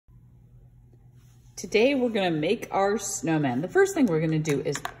Today we're gonna make our snowman. The first thing we're gonna do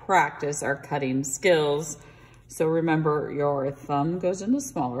is practice our cutting skills. So remember, your thumb goes in the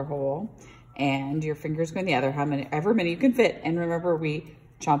smaller hole and your fingers go in the other, however many you can fit. And remember, we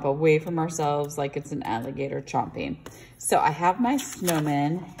chomp away from ourselves like it's an alligator chomping. So I have my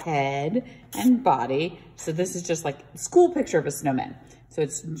snowman head and body. So this is just like a school picture of a snowman. So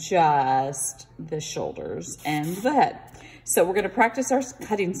it's just the shoulders and the head. So we're gonna practice our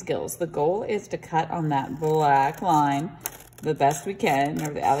cutting skills. The goal is to cut on that black line the best we can,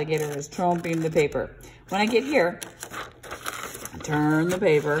 or the alligator is chomping the paper. When I get here, turn the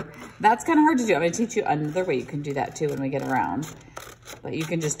paper. That's kind of hard to do. I'm gonna teach you another way you can do that too when we get around. But you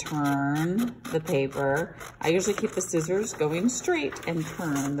can just turn the paper. I usually keep the scissors going straight and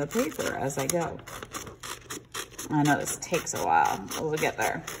turn the paper as I go. I know this takes a while, but we'll get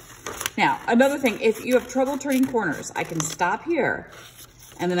there. Now, another thing, if you have trouble turning corners, I can stop here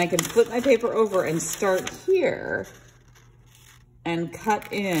and then I can flip my paper over and start here and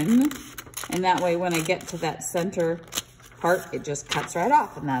cut in. And that way, when I get to that center part, it just cuts right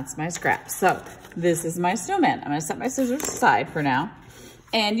off, and that's my scrap. So this is my snowman. I'm gonna set my scissors aside for now.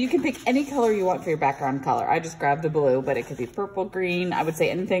 And you can pick any color you want for your background color. I just grabbed a blue, but it could be purple, green. I would say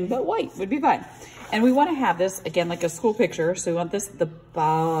anything but white would be fine. And we wanna have this, again, like a school picture. So we want this at the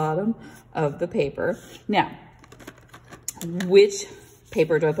bottom of the paper. Now, which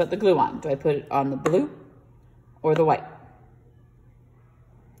paper do I put the glue on? Do I put it on the blue or the white?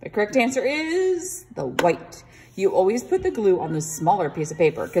 The correct answer is the white. You always put the glue on the smaller piece of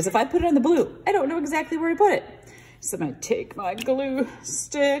paper, because if I put it on the blue, I don't know exactly where to put it. So I'm gonna take my glue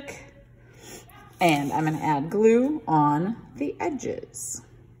stick and I'm gonna add glue on the edges.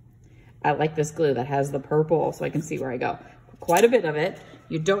 I like this glue that has the purple so I can see where I go. Quite a bit of it.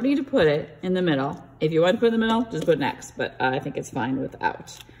 You don't need to put it in the middle. If you want to put it in the middle, just put next, but I think it's fine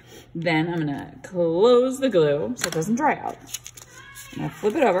without. Then I'm gonna close the glue so it doesn't dry out. I'm gonna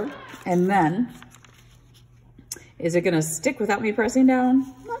flip it over, and then, is it gonna stick without me pressing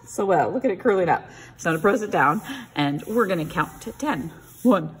down? Not so well, look at it curling up. So I'm gonna press it down, and we're gonna count to 10.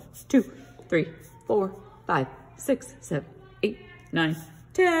 1, 2, 3, 4, 5, 6, 7, 8, 9,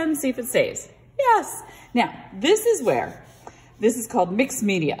 10. See if it stays. Yes. Now, this is called mixed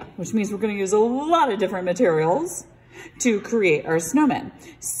media, which means we're gonna use a lot of different materials to create our snowman.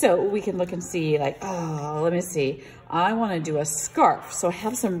 So we can look and see like, oh, let me see. I wanna do a scarf. So I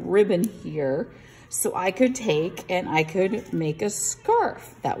have some ribbon here. So I could take and I could make a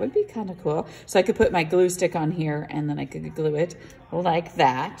scarf. That would be kind of cool. So I could put my glue stick on here and then I could glue it like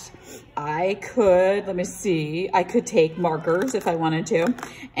that. I could, let me see, I could take markers if I wanted to,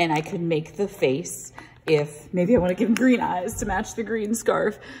 and I could make the face if maybe I want to give him green eyes to match the green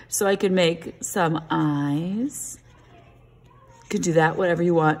scarf. So I could make some eyes. Could do that, whatever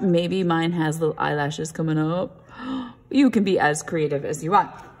you want. Maybe mine has little eyelashes coming up. You can be as creative as you want.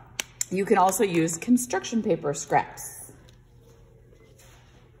 You can also use construction paper scraps.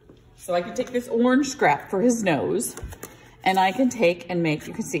 So I can take this orange scrap for his nose, and I can take and make,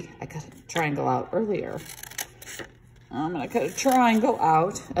 you can see, I cut a triangle out earlier. I'm gonna cut a triangle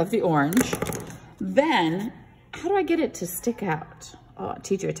out of the orange. Then, how do I get it to stick out? Oh, I'll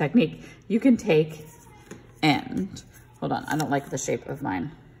teach you a technique. You can take and, hold on, I don't like the shape of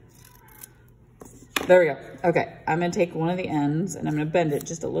mine. There we go. Okay, I'm gonna take one of the ends and I'm gonna bend it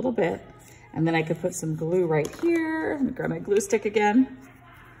just a little bit. And then I could put some glue right here. Let me grab my glue stick again.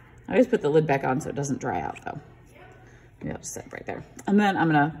 I always put the lid back on so it doesn't dry out though. Maybe I'll just set it right there. And then I'm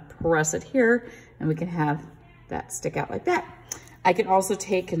gonna press it here and we can have that stick out like that. I can also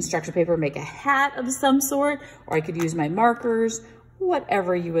take construction paper, make a hat of some sort, or I could use my markers,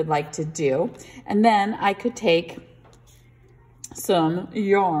 whatever you would like to do. And then I could take some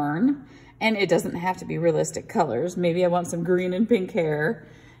yarn. And it doesn't have to be realistic colors. Maybe I want some green and pink hair,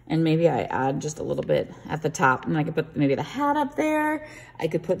 and maybe I add just a little bit at the top, and I could put maybe the hat up there. I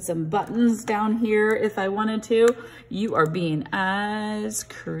could put some buttons down here if I wanted to. You are being as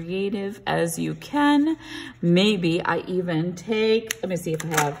creative as you can. Maybe I even take, let me see if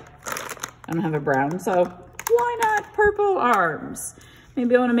I don't have a brown, so why not purple arms?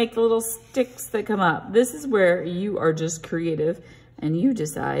 Maybe I wanna make the little sticks that come up. This is where you are just creative and you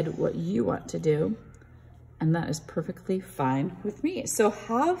decide what you want to do. And that is perfectly fine with me. So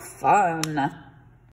have fun.